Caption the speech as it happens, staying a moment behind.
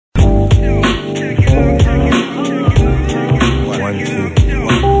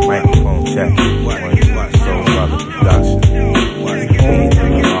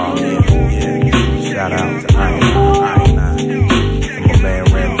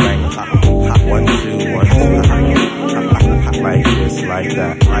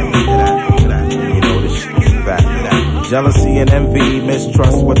Jealousy and envy,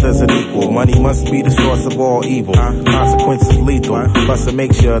 mistrust, what does it equal? Money must be the source of all evil. Consequences lethal, plus it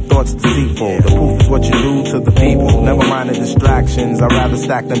makes your thoughts deceitful. The proof is what you do to the people. Never mind the distractions, I'd rather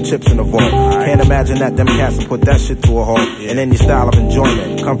stack them chips in the vault. Can't imagine that them cats will put that shit to a halt. In any style of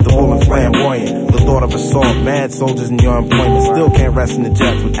enjoyment, comfortable and flamboyant. The thought of assault, mad soldiers in your employment. Still can't rest in the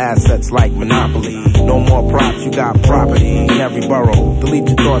jets with assets like Monopoly. No more props, you got property in every borough. Delete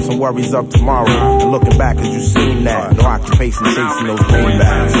your thoughts and worries of tomorrow. And looking back as you seen that, no occupation chasing those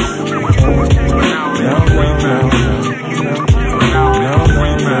greenbacks.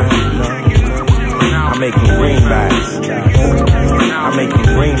 I'm making greenbacks. I'm making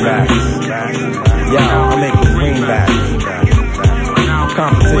greenbacks. Yo, I'm making greenbacks.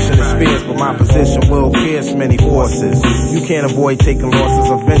 Competition is fierce, but my position will pierce many forces. You can't avoid taking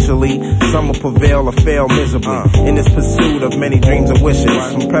losses eventually. Some will prevail or fail miserably in this pursuit of many dreams and wishes.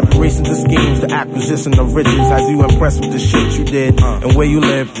 From preparation to schemes to acquisition of riches. As you impress with the shit you did and where you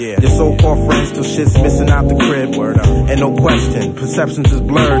live. Your so-called friends till shit's missing out the crib. And no question, perceptions is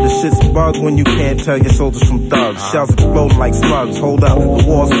blurred. The shit's bugged when you can't tell your soldiers from thugs. Shells exploding like slugs. Hold up, the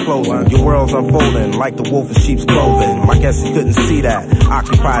walls are closing. Your world's unfolding like the wolf in sheep's clothing. I guess you couldn't see that.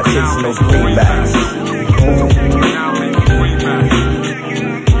 Occupied chasing those greenbacks.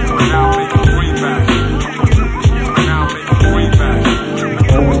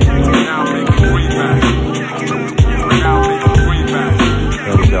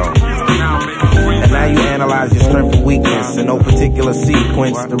 There we go. And now you analyze your strength and weakness in no particular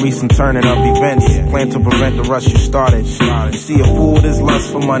sequence. The recent turning of events plan to prevent the rush you started. You see a fool with his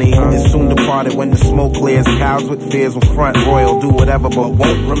lust for money is soon departed. When the smoke clears, cows with fears will front royal, do whatever but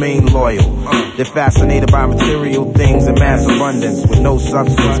won't remain loyal. They're fascinated by material things in mass abundance with no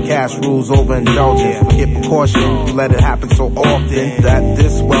substance. Cash rules over indulgence. Forget precaution, you let it happen so often that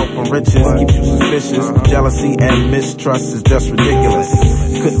this wealth and riches keeps you suspicious. Jealousy and mistrust is just ridiculous.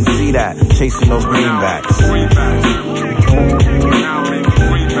 You couldn't see that chasing those greenbacks.